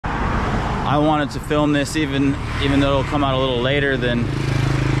I wanted to film this even though it'll come out a little later than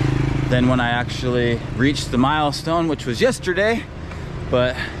when I actually reached the milestone, which was yesterday.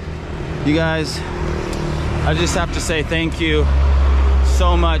 But you guys, I just have to say thank you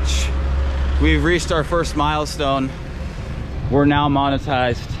so much. We've reached our first milestone. We're now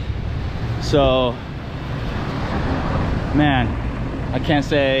monetized. So, man, I can't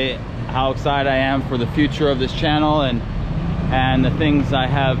say how excited I am for the future of this channel and the things I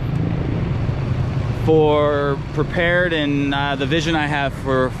have prepared and the vision I have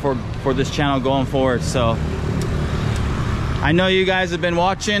for this channel going forward. So I know you guys have been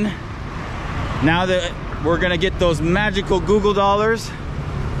watching. Now that we're gonna get those magical Google dollars,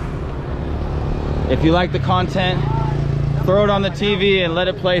 if you like the content, throw it on the TV and let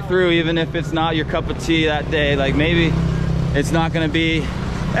it play through, even if it's not your cup of tea that day. Like, maybe it's not gonna be,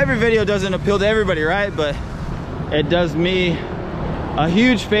 every video doesn't appeal to everybody, right? But it does me a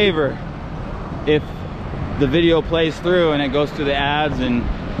huge favor if the video plays through and it goes through the ads and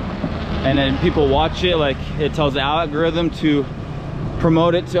then people watch it. Like, it tells the algorithm to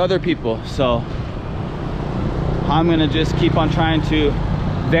promote it to other people. So I'm gonna just keep on trying to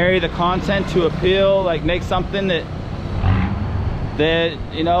vary the content to appeal, like make something that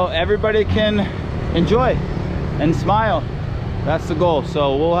you know, everybody can enjoy and smile. That's the goal.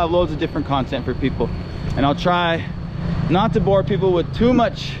 So we'll have loads of different content for people, and I'll try not to bore people with too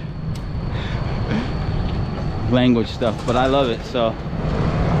much language stuff, but I love it. So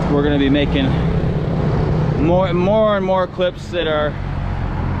we're gonna be making more and more clips that are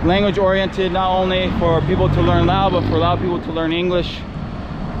language oriented, not only for people to learn Lao, but for Lao people to learn English.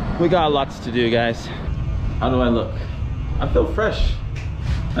 We got lots to do, guys. How do I look? I feel fresh.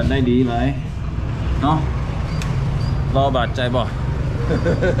 At 90, right? No? Lo bad chai bo.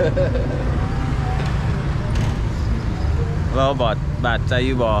 Lo bad chai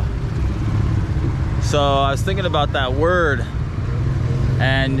you bo. So I was thinking about that word,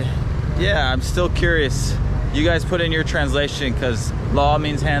 and yeah, I'm still curious. You guys put in your translation, because law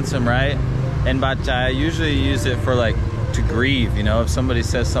means handsome, right? And bad chai, I usually use it for like to grieve, you know. If somebody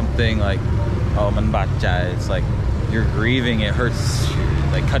says something like, oh man bad chai, it's like you're grieving, it hurts,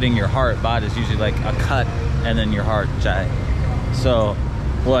 like cutting your heart. Bad is usually like a cut and then your heart, chai. So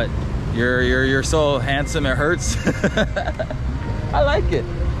what, you're so handsome it hurts? I like it.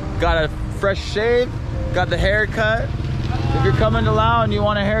 Got a fresh shave, got the haircut. If you're coming to Laos and you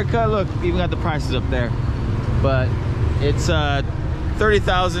want a haircut, look, even got the prices up there. But it's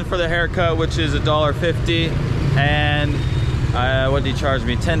 30,000 for the haircut, which is $1.50, and what did he charge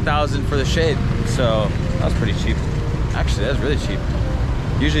me? 10,000 for the shave. So that was pretty cheap. Actually, that's really cheap.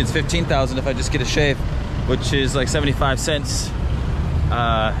 Usually it's 15,000 if I just get a shave, which is like 75 cents.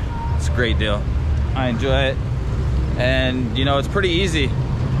 It's a great deal. I enjoy it, and you know, it's pretty easy.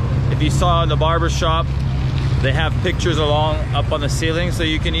 If you saw in the barber shop, they have pictures up on the ceiling, so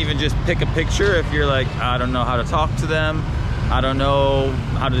you can even just pick a picture if you're like, I don't know how to talk to them, I don't know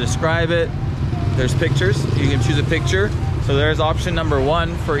how to describe it. There's pictures, you can choose a picture. So there's option number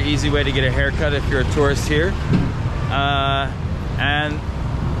one for easy way to get a haircut if you're a tourist here. And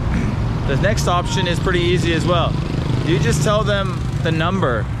the next option is pretty easy as well. You just tell them the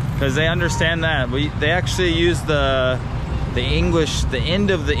number, because they understand that. They actually use the English, the end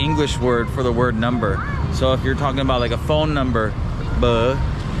of the English word for the word number. So if you're talking about like a phone number, bơ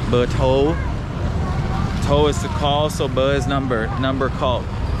to. To is to call, so bơ is number call,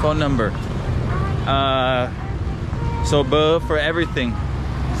 phone number. So bơ for everything.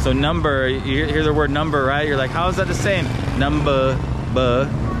 So number, you hear the word number, right? You're like, how is that the same? Number, bơ,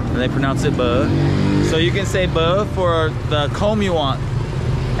 and they pronounce it bơ. So you can say bơ for the comb you want.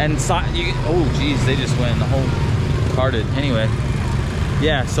 And oh geez, they just went the whole carded. Anyway,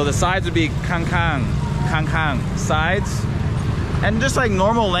 yeah, so the sides would be kang kang, sides. And just like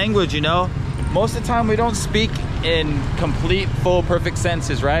normal language, you know, most of the time we don't speak in complete, full, perfect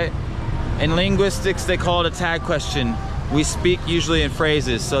sentences, right? In linguistics, they call it a tag question. We speak usually in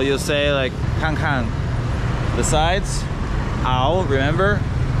phrases. So you'll say like kang kang, the sides, ow, remember?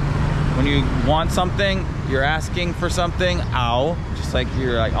 When you want something, you're asking for something, ow. Just like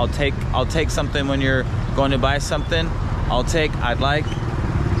you're like, I'll take something when you're going to buy something. I'd like.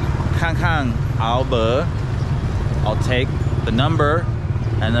 Kang kang, ow bơ. I'll take the number,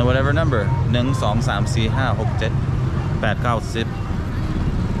 and then whatever number. 1, 2, 3, 4, 5, 6, 7, 8, 9, 10.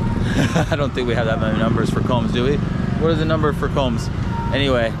 I don't think we have that many numbers for combs, do we? What is the number for combs?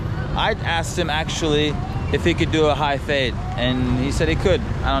 Anyway, I asked him actually if he could do a high fade, and he said he could.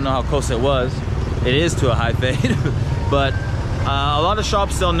 I don't know how close it was. It is to a high fade, but a lot of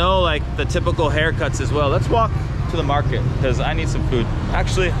shops, they'll know like the typical haircuts as well. Let's walk to the market because I need some food.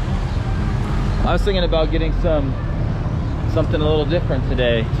 Actually, I was thinking about getting something a little different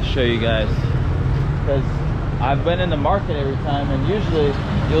today to show you guys, because I've been in the market every time, and usually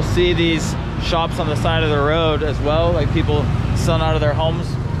you'll see these shops on the side of the road as well, like people selling out of their homes,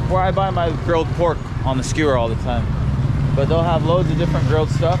 where I buy my grilled pork on the skewer all the time. But they'll have loads of different grilled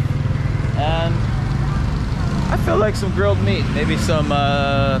stuff, and I feel like some grilled meat, maybe some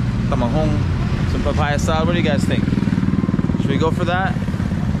tamahong, some papaya salad. What do you guys think? Should we go for that?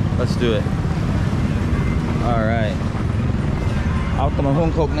 Let's do it. All right. I'll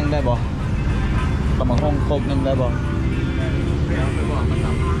tamahong coke nangได้บ่ tamahong coke nangได้บ่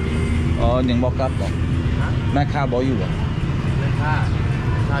อ๋อยังบ่กลับบ่แม่ค้าบ่อยู่บ่แม่ค้า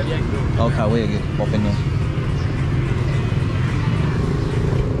เวียกอยู่อ๋อค้าเวียกอยู่บ่เป็นหยัง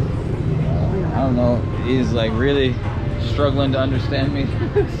I don't know, he's like really struggling to understand me.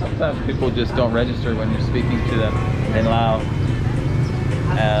 Sometimes people just don't register when you're speaking to them in Lao.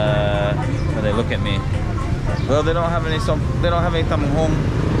 When they look at me. Well, they don't have any tamahong,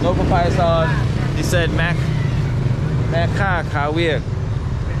 no papaya salad. He said Mekha Kawiak.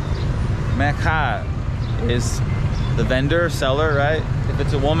 Mekha is the vendor, seller, right? If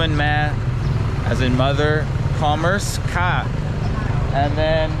it's a woman, ma, as in mother, commerce, ka. And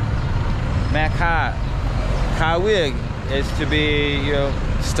then Mekha Kawiak is to be, you know,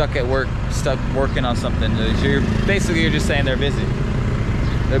 stuck at work, stuck working on something. So you're just saying they're busy.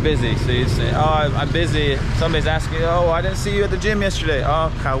 They're busy. So you say, oh, I'm busy. Somebody's asking, oh, I didn't see you at the gym yesterday. Oh,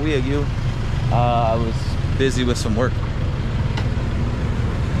 Kawiak, you. I was busy with some work.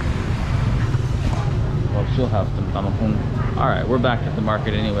 Well, she'll have some tamahong. All right, we're back at the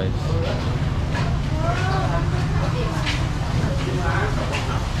market anyways.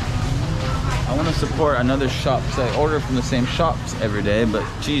 I want to support another shop, so I order from the same shops every day, but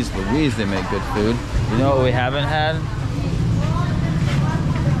geez Louise, they make good food. You know what we haven't had?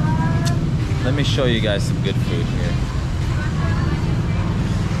 Let me show you guys some good food here.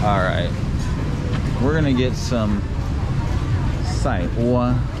 All right, we're gonna get some sai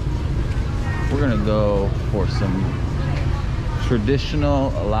hua. We're gonna go for some traditional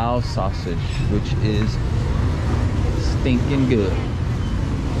Laos sausage, which is stinking good.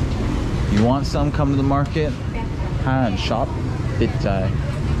 You want some? Come to the market. Han shop. Bitjai.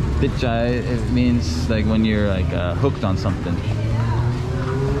 Bitjai, it means like when you're like hooked on something.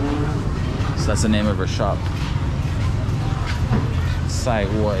 So that's the name of her shop. Sai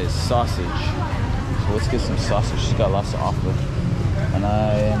Hua is sausage. So let's get some sausage. She's got lots to offer. And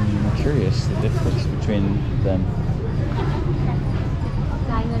I am curious the difference between them.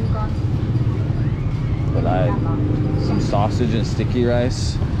 But some sausage and sticky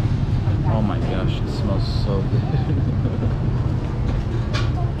rice. Oh my gosh, it smells so good.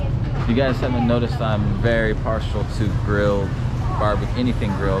 If you guys haven't noticed, I'm very partial to grilled barbecue,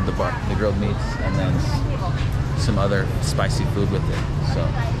 anything grilled, the grilled meats, and then some other spicy food with it. So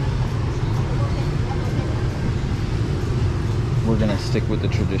we're gonna stick with the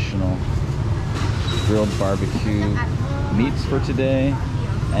traditional grilled barbecue meats for today,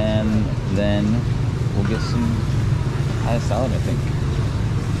 and then we'll get some papaya salad, I think.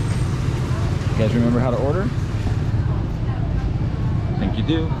 You guys remember how to order? I think you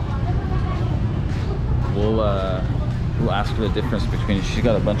do. We'll ask her the difference between. She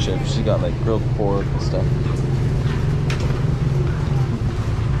got like grilled pork and stuff.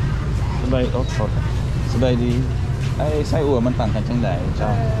 Somebody, I say, oh, มันต่างกันจังได๋จ้า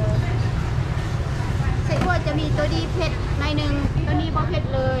ไส้อั่วจะมีตัวนี้เผ็ดหน่อยนึงตัวนี้บ่เผ็ด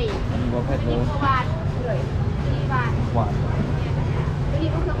เลย อันนี้บ่เผ็ดเลย หวานเลยตัวนี้หวาน หวาน ตัวนี้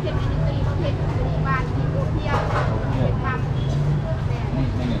ก็เผ็ดนิดนึงตัวนี้บ่เผ็ดตัวนี้หวานตัวนี้เปรี้ยวเป็นมัม นี่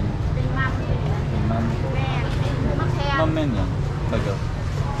นี่ เป็นมัม เป็นมัน แม่มะแขม มันแม่นหยังไปก็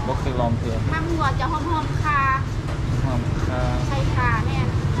บ่เคยลองเทื่อ มัมหัวจะหอมๆคา หอมค่ะ ใช่ค่ะแม่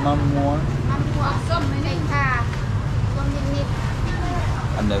มัมมัว มัมหัวส้มใช่ค่ะส้มนิด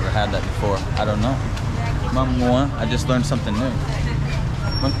I've never had that before. I don't know. Mamua. I just learned something new.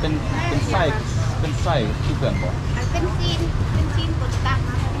 มันเป็นไส้คือกันบ่ ๆเป็นซีนกดตับ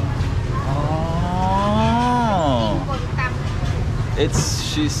Oh. กดตับ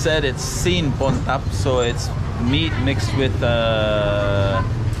She said it's sin pontap, so it's meat mixed with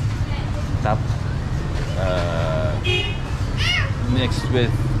tap, mixed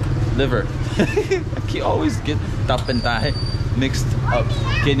with liver. I always get tap and thai mixed up,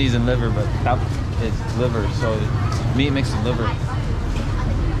 kidneys and liver, but tap is liver, so meat mixed with liver.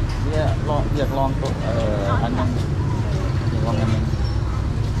 Yeah, long onion. Long onion.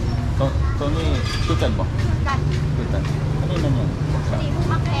 ตัวนี้คือกันบ่ กัน คือกันอันนี้มันหยัง สี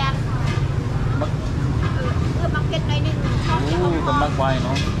มะแขม มัก มักเผ็ดหน่อยนึงชอบ อู้ เผ็ดห ต้ อ ม ม มักไว้เน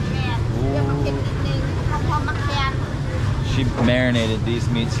าะ แม่ She marinated these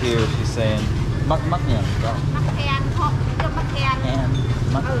meats here. She's saying, muck yeah.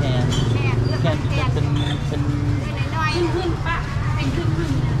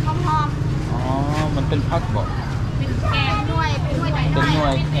 Mìnhเป็นพักบอกเป็นหน่วย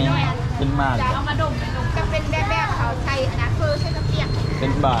แคนเป็นมากจะเป็นแบบเขาใช้นะคือใช้ตะเกียบเป็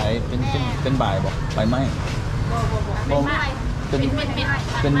นบ่ายเป็นบ่ายบอกใบไม้เป็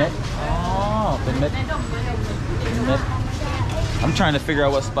นเม็ดอ๋อเป็นเม็ดI'm trying to figure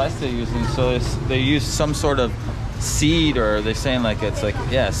out what spice they're using. So they use some sort of seed, or they're saying like it's like,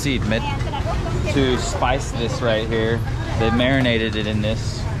 yeah, seed to spice this right here. They marinated it in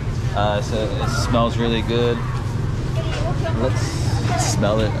this. So it smells really good. Let's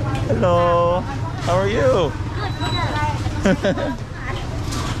smell it. Hello, how are you?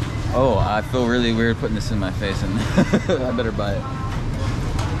 Oh, I feel really weird putting this in my face, and I better buy it.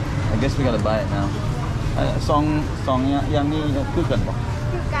 I guess we gotta buy it now.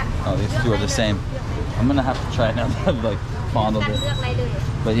 Oh, these two are the same. I'm gonna have to try it now that I've like fondled it.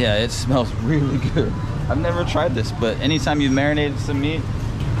 But yeah, it smells really good. I've never tried this, but anytime you've marinated some meat,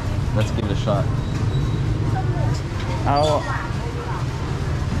 let's give it a shot.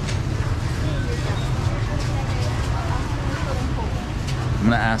 I'm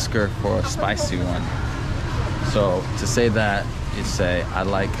gonna ask her for a spicy one. So to say that, you say, I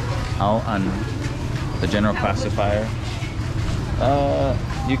like ao an, the general classifier.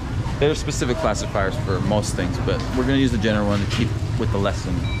 There are specific classifiers for most things, but we're gonna use the general one to keep with the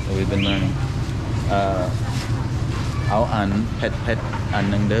lesson that we've been learning. Ao an pet an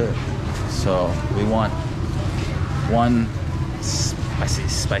nang de. So we want one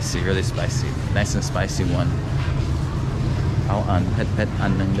spicy, really spicy, nice and spicy one. Ao an pet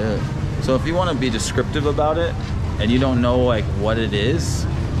an nang de. So if you want to be descriptive about it and you don't know like what it is,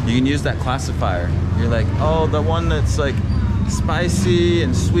 you can use that classifier. You're like, oh, the one that's like spicy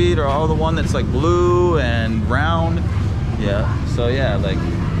and sweet, or oh, the one that's like blue and round. Yeah, so yeah, like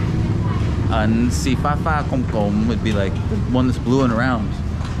an si fa fa kom kom would be like the one that's blue and round.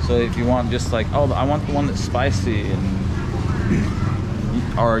 So if you want just like, oh, I want the one that's spicy, and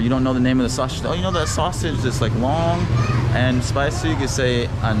or you don't know the name of the sausage, oh, you know that sausage that's like long and spicy, you could say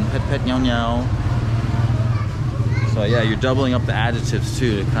an pet nyao nyao. So yeah, you're doubling up the adjectives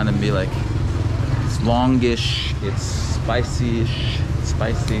too, to kind of be like, it's longish, it's spicy-ish,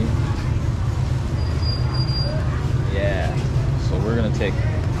 spicy. Yeah, so we're gonna take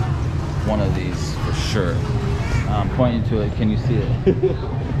one of these for sure. I'm pointing to it, can you see it?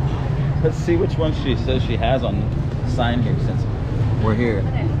 Let's see which one she says she has on the sign here since we're here.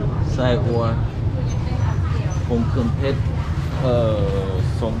 Sai Ua Kung Kung Pet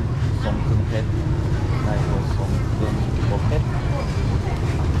Song Kung Pet Sai Ua Song Kung Pet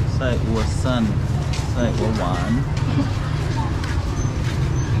Sai Ua San Sai Ua Wan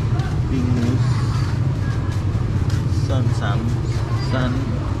Bing Moose Sun Sam Sun.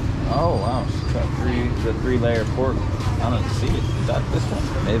 Oh wow, she's got the 3-layer pork. I don't see it. Is that this one?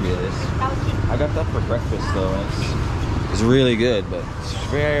 Maybe it is. I got that for breakfast though. It's really good, but it's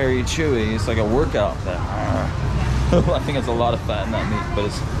very chewy. It's like a workout. I think it's a lot of fat in that meat, but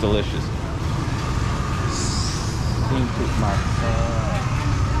it's delicious.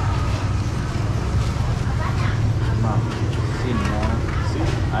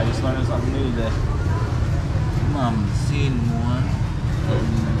 I just learned something new today.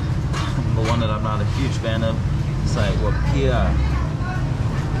 The one that I'm not a huge fan of. It's like, well, pia.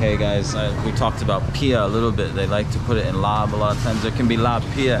 Okay guys, we talked about pia a little bit. They like to put it in lab a lot of times. There can be lab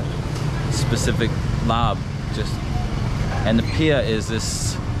pia, specific lab, just, and the pia is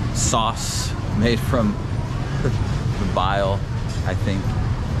this sauce made from the bile, I think.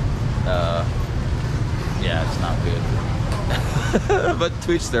 Yeah, it's not good. But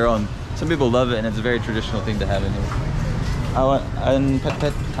to each their own. Some people love it, and it's a very traditional thing to have in here. I want an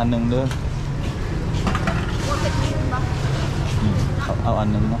pet an nung de. Ao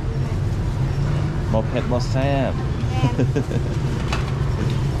an nung no. Bo pet bo sab.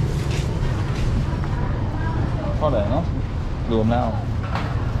 Có để nó rùm nào.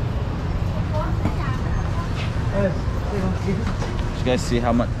 You guys see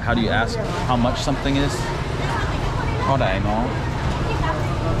how much? How do you ask how much something is? Có để nó.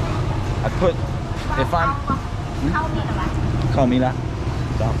 I put, if I'm. Khao mi la.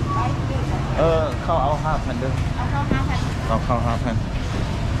 Khao ao 5,000 ด้วย Khao 5,000.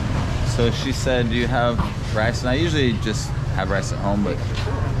 So she said, do you have rice? And I usually just have rice at home, but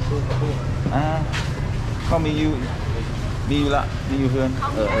khao mi you la mi you hơn.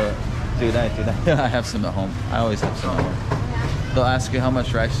 I have some at home. I always have some at home. they'll ask you how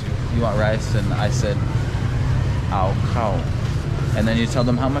much rice you want rice, and I said ao khao, and then you tell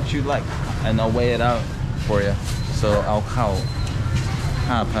them how much you'd like, and they'll weigh it out for you. So ao khao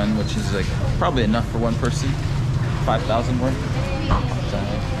 5,000, which is like probably enough for one person. 5,000 worth.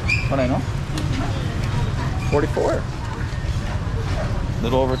 What I know? 44.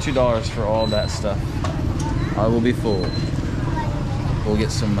 Little over $2 for all that stuff. I will be full. We'll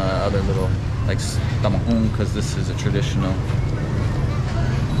get some other little like tamahung, because this is a traditional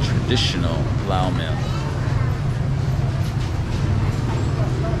Lao meal.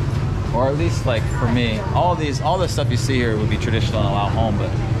 Or at least, like, for me, all the stuff you see here would be traditional in a Lao home, but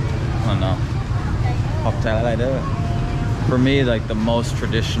I don't know. For me, like, the most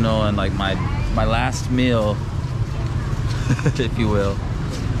traditional and like my last meal, if you will,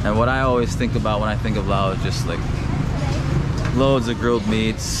 and what I always think about when I think of Lao is just like loads of grilled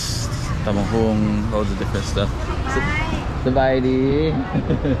meats, tamahung, loads of different stuff. Sabai di.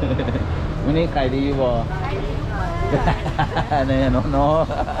 Muni kai di bo. No.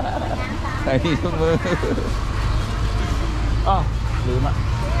 Oh,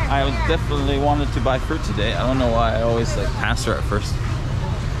 I definitely wanted to buy fruit today. I don't know why. I always like pass her at first.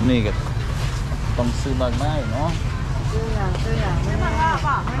 Nigga, don't see like that, no?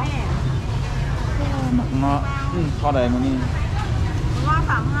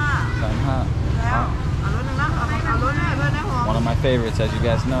 One of my favorites, as you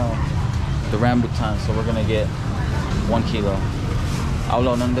guys know, the rambutan. So we're gonna get 1 kilo.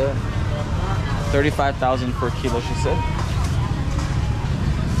 Aulo nanda 35,000 per kilo, she said.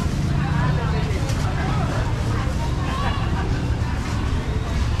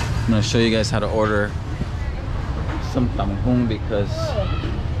 I'm gonna show you guys how to order some tamahung, because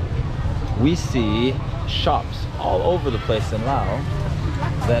we see shops all over the place in Laos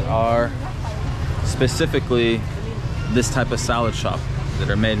that are specifically this type of salad shop that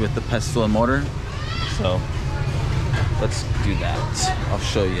are made with the pestle and mortar. So let's do that. I'll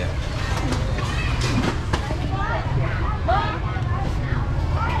show you.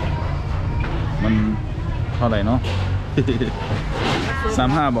 How do I know?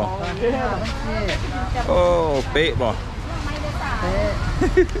 35 บ่ โอ้เป๊ะบ่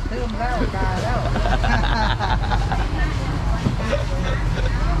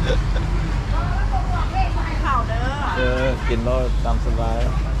กินแล้วตามสบาย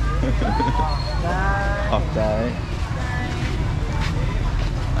ขอบใจ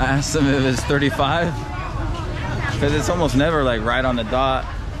I asked him if it's 35 because it's almost never like right on the dot.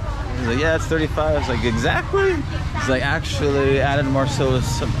 He's like, yeah, it's 35. It's like, exactly? He's like, actually added more so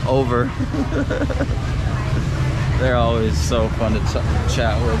some over. They're always so fun to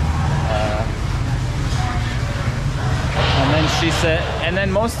chat with. And then she said, and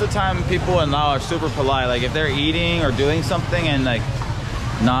then most of the time people in Laos are super polite. Like if they're eating or doing something and like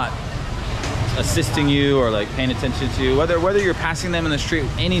not assisting you or like paying attention to you, whether you're passing them in the street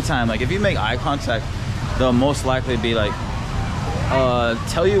anytime, like if you make eye contact, they'll most likely be like,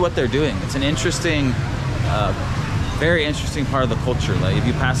 tell you what they're doing. It's an interesting, very interesting part of the culture. Like if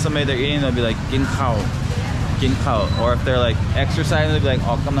you pass somebody they're eating, they'll be like gin khao, gin khao. Or if they're like exercising, they'll be like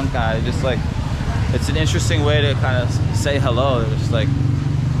oh kamang kai. Just like it's an interesting way to kind of say hello. Just like,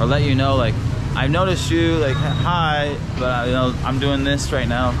 or let you know like I've noticed you, like hi, but you know I'm doing this right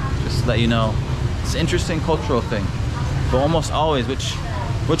now. Just let you know. It's an interesting cultural thing, but almost always,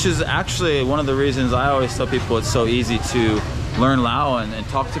 which is actually one of the reasons I always tell people it's so easy to learn Lao and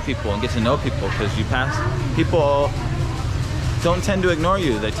talk to people and get to know people, because you pass people don't tend to ignore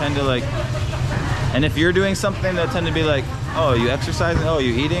you. They tend to like, and if you're doing something, they tend to be like, oh, you exercising, oh,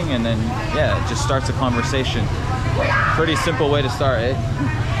 you eating, and then yeah, it just starts a conversation. Pretty simple way to start, eh?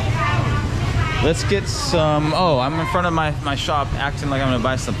 Let's get some. Oh, I'm in front of my shop acting like I'm gonna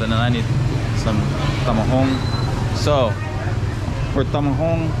buy something, and I need some tamahung. So for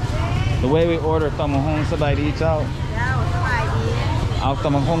tamahung, the way we order tamahung, sabai di chao. I'll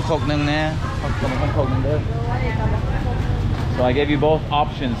tamahung kok nang na. Tamahung kok nang there. So I gave you both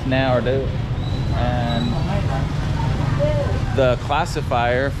options now or do. And the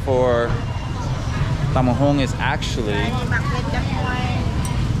classifier for tamahung is actually,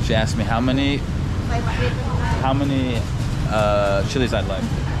 she asked me how many chilies I'd like.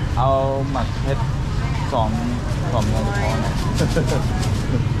 I'll mak pet song from the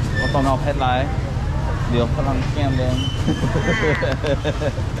phone. I'll pet lai.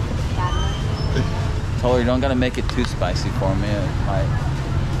 Told her you don't gotta make it too spicy for me.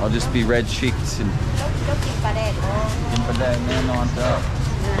 I'll just be red cheeked and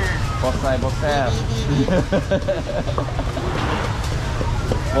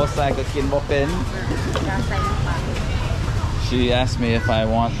She asked me if I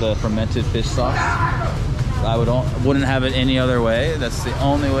want the fermented fish sauce. I wouldn't have it any other way. That's the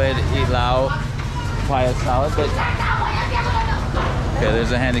only way to eat Lao papaya salad. But okay,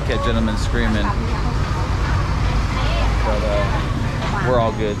 there's a handicapped gentleman screaming. But we're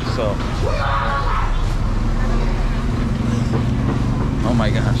all good. So, oh my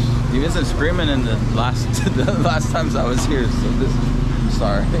gosh, he wasn't screaming in the last times I was here. So I'm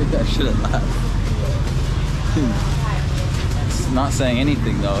sorry, I shouldn't laugh. It's not saying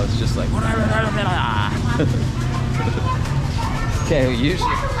anything though. It's just like okay,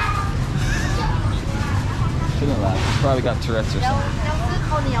 usually shouldn't laugh. He's probably got Tourette's or something.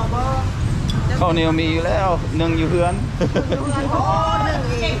 ข้าวเหนียวมีอยู่แล้วนึ่งอยู่เพื่อน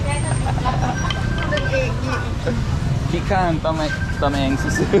ขี้ข้านตำเองซื่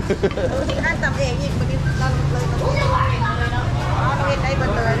อขี้ข้านตำเองอีกวันนี้เราเลย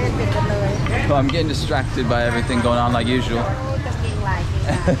So I'm getting distracted by everything going on like usual.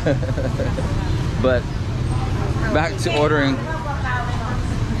 But back to ordering.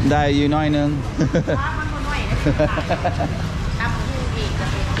 ได้อยู่น้อยนึง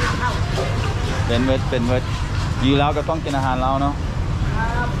เป็นเวทอยู่แล้วก็ต้องกินอาหารแล้วเนาะ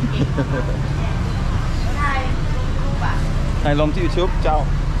ให้ลงที่ YouTube เจ้า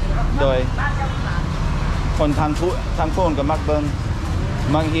โดยคนทางพูนกับมักเบิง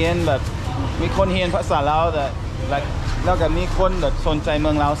มักเฮียนแบบมีคนเฮียนภาษาลาวแต่แล้วก็มีคนแบบสนใจเมื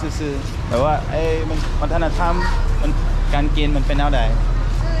องลาวซื่อๆแบบว่ามันวัฒนธรรมมันการกินมันเป็นแนวใด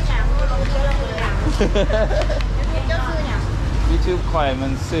YouTube ข่อยมั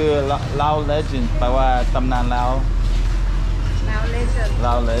นชื่อ Lao Legend แปลว่าตำนานลาว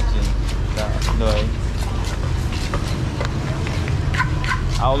Lao Legend โดย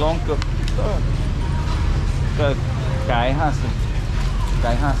เอาลงก็ไกด์50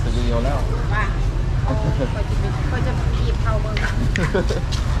วิดีโอแล้วว่าก็จะหยิบเข้าเบิ้ง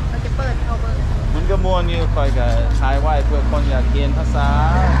ก็จะเปิดเข้าเบิ้งมันก็ม่วนอยู่ข่อยก็ถ่ายไว้เพื่อคนอยากเรียนภาษา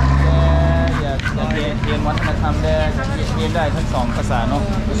อยากเรียนวัฒนธรรมได้เรียนได้ทั้ง2ภาษาเนาะ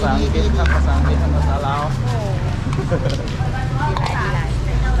ภาษาอังกฤษทั้งภาษาอังกฤษทั้งภาษาลาว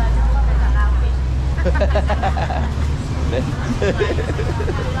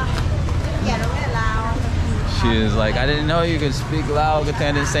She was like, I didn't know you could speak Lao. Good thing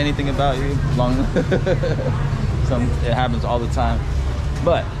I didn't say anything about you. It happens all the time.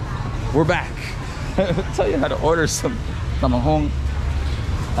 But we're back. I'll tell you how to order some tamahong.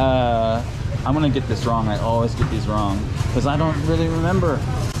 I'm gonna get this wrong. I always get these wrong because I don't really remember.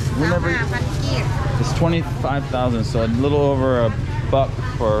 It's 25,000, so a little over $1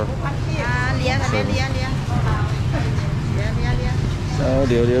 for. So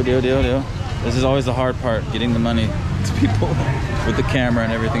deal. This is always the hard part, getting the money to people with the camera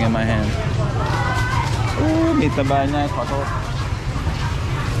and everything in my hand. Ooh, mita ba niya?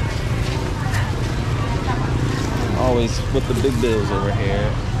 Always with the big bills over here.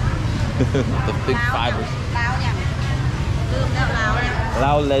 The big fivers.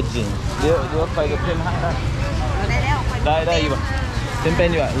 Lao Legend. Đưa phải cái phim hay đó. Đâyอยู่เป็น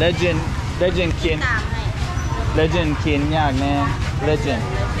อยู่ Legend เขียน Legend เขียนยากแน่ Legend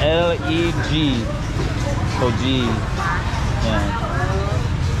L-E-G O G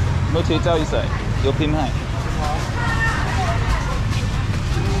มือถือเจ้าอยู่ใส่เดี๋ยวพิมพ์ให้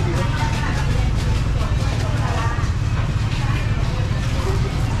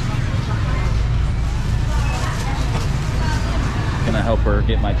Gonna help her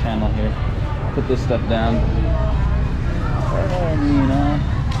get my channel here. Put this stuff down. You know.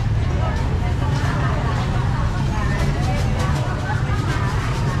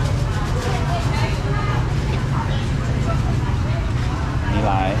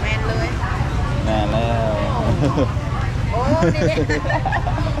 Man,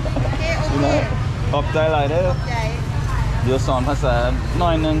ขอบใจหลายเด้อเดี๋ยวสอนภาษาหน่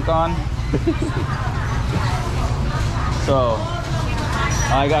อยนึงก่อน So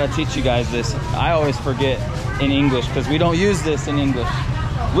I gotta teach you guys this. I always forget in English because we don't use this in English.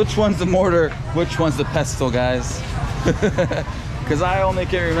 Which one's the mortar? Which one's the pestle, guys? Because I only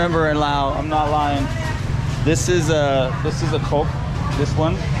can remember in Lao. I'm not lying. This is a Coke. This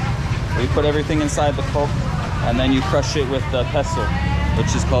one. You put everything inside the Coke, and then you crush it with the pestle,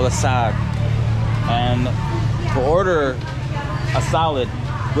 which is called a sag. And to order a salad,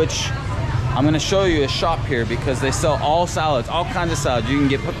 which I'm gonna show you a shop here because they sell all salads, all kinds of salads. You can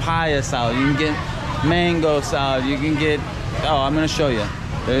get papaya salad, you can get mango salad, you can get, I'm gonna show you.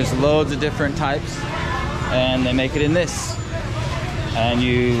 There's loads of different types, and they make it in this. And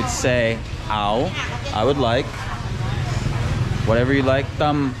you say, I would like, whatever you like.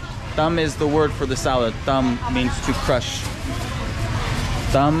 Thumb is the word for the salad. Thumb means to crush.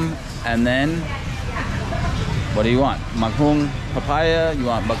 thumb, and then what do you want? Maghung, papaya, you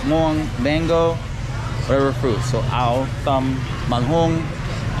want bakmong, mango, whatever fruit. So ao, thumb, maghung,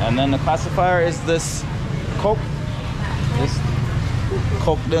 and then the classifier is this coke. This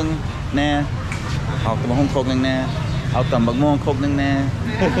coke dung nè. Ao thumb maghung coke dung nè. Ao thumb bakmong coke dung nè.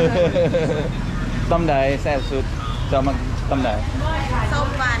 Thumb đài xe sụt cho mặc thumb đài.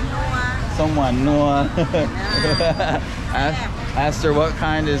 Someone nua. Asked her what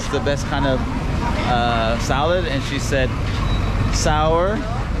kind is the best kind of salad, and she said sour,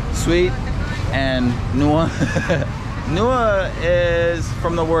 sweet, and nua. Nua is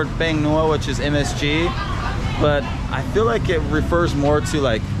from the word bang nua, which is MSG, but I feel like it refers more to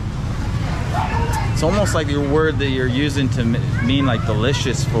like, it's almost like your word that you're using to mean like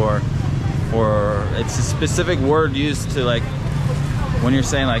delicious for it's a specific word used to like when you're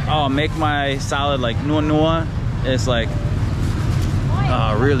saying like, oh, make my salad like nua nua. It's like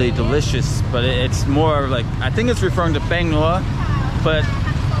really delicious, but it's more like, I think it's referring to bang nua, but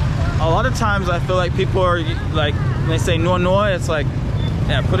a lot of times I feel like people are like, when they say nua nua, it's like,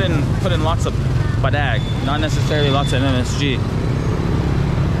 yeah, put in lots of badag, not necessarily lots of MSG.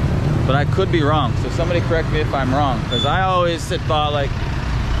 But I could be wrong, so somebody correct me if I'm wrong, because I always thought like,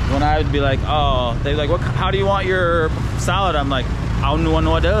 when I would be like, oh, they're like, what? How do you want your salad? I'm like, au nua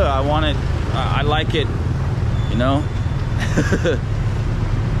nua de. I want it. I like it, you know.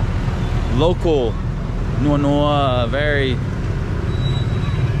 Local, nua nua, very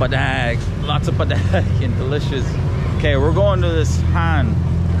badag, lots of badag and delicious. Okay, we're going to this han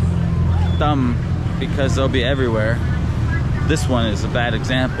thumb because they'll be everywhere. This one is a bad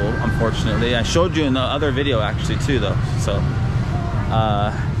example, unfortunately. I showed you in the other video actually too though. So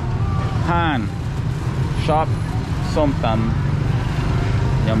han shop som thumb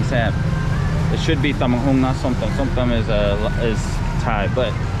yum sab. It should be thumb hung, not som thumb. Som thumb is Thai,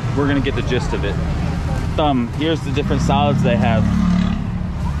 but we're gonna get the gist of it. Thumb, here's the different salads they have.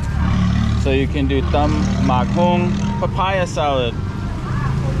 So you can do thumb maghung papaya salad.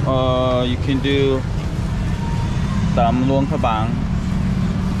 You can do thumb luang prabang,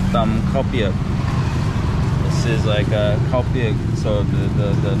 thumb khao piak. This is like a khao piak, so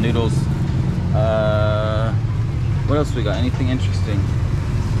the noodles. What else we got? Anything interesting?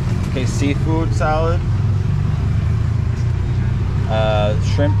 Okay, seafood salad.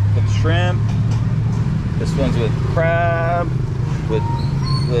 Shrimp with shrimp. This one's with crab, with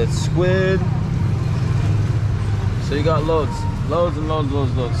squid. So you got loads and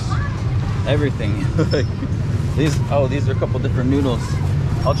loads. Everything. These are a couple different noodles.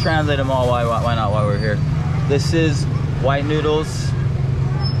 I'll translate them all. Why not? While we're here. This is white noodles.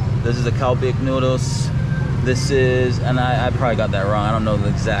 This is the kalbik noodles. This is, and I probably got that wrong. I don't know the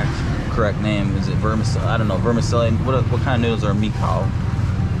exact correct name. Is it vermicelli? I don't know, vermicelli. What kind of noodles are mikao?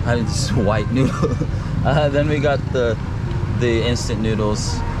 I think this is white noodle. Then we got the instant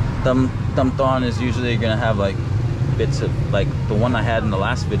noodles. Thumb thon is usually gonna have like bits of, like the one I had in the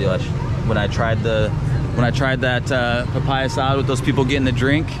last video. When I tried that papaya salad with those people getting the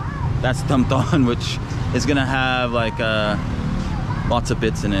drink, that's thumb thon, which is gonna have like lots of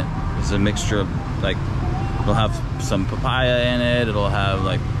bits in it. It's a mixture of like, it'll have some papaya in it. It'll have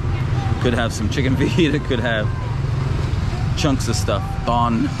like, could have some chicken feet. It could have chunks of stuff.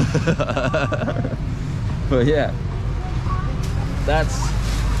 Thon. But yeah, that's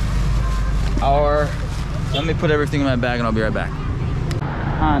our. Let me put everything in my bag and I'll be right back.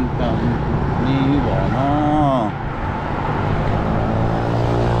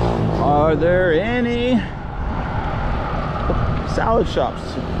 Are there any salad shops?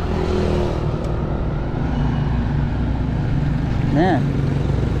 Man,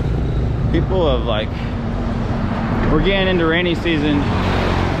 people have like, we're getting into rainy season.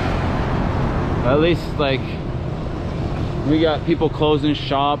 At least like, we got people closing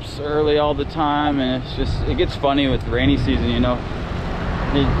shops early all the time, and it's just, it gets funny with rainy season, you know.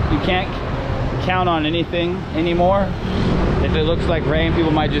 You can't count on anything anymore. If it looks like rain,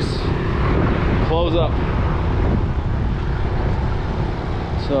 people might just close up.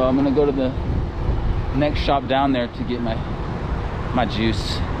 So I'm gonna go to the next shop down there to get my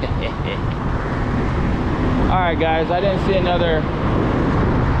juice. All right guys, I didn't see another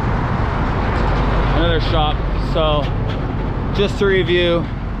shop, so just to review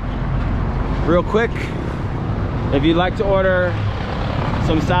real quick, if you'd like to order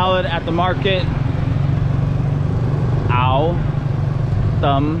some salad at the market, ao,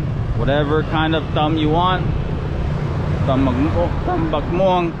 thumb, whatever kind of thumb you want, thumb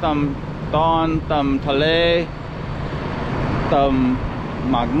bakmong, thumb thon, thumb thale, thumb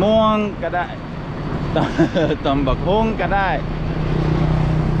maghmong ก็ได้ thumb bakhong ก็ได้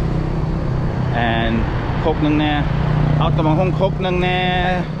คกหนึ่งแน่เอาตำบักหุ่งคกหนึ่งแน่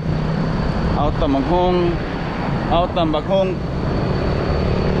เอาตำบักหุ่งเอาตำบักหุ่ง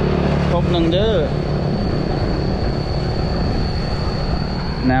คกหนึ่งเด้อ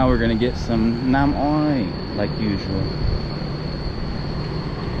Now we're gonna get some nam oi like usual.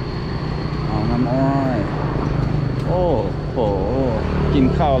 Oh, nam oi. Oh, กิน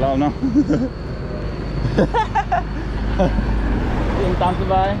ข้าวแล้วเนาะ กินตามส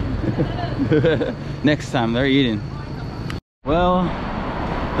บาย Next time they're eating. Well,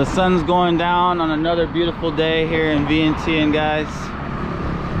 the sun's going down on another beautiful day here in Vientiane, guys.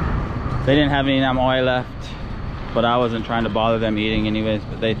 They didn't have any nam oi left, but I wasn't trying to bother them eating anyways,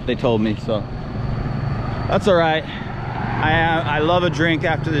 but they told me, so that's all right. I love a drink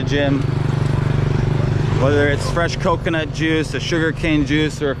after the gym, whether it's fresh coconut juice, a sugarcane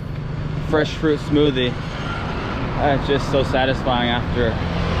juice, or fresh fruit smoothie. It's just so satisfying after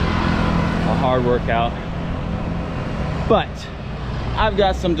a hard workout. But I've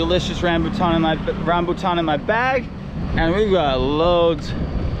got some delicious rambutan in my bag, and we've got loads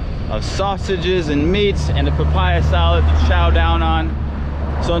of sausages and meats and a papaya salad to chow down on.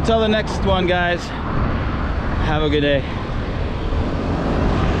 So until the next one, guys, have a good day.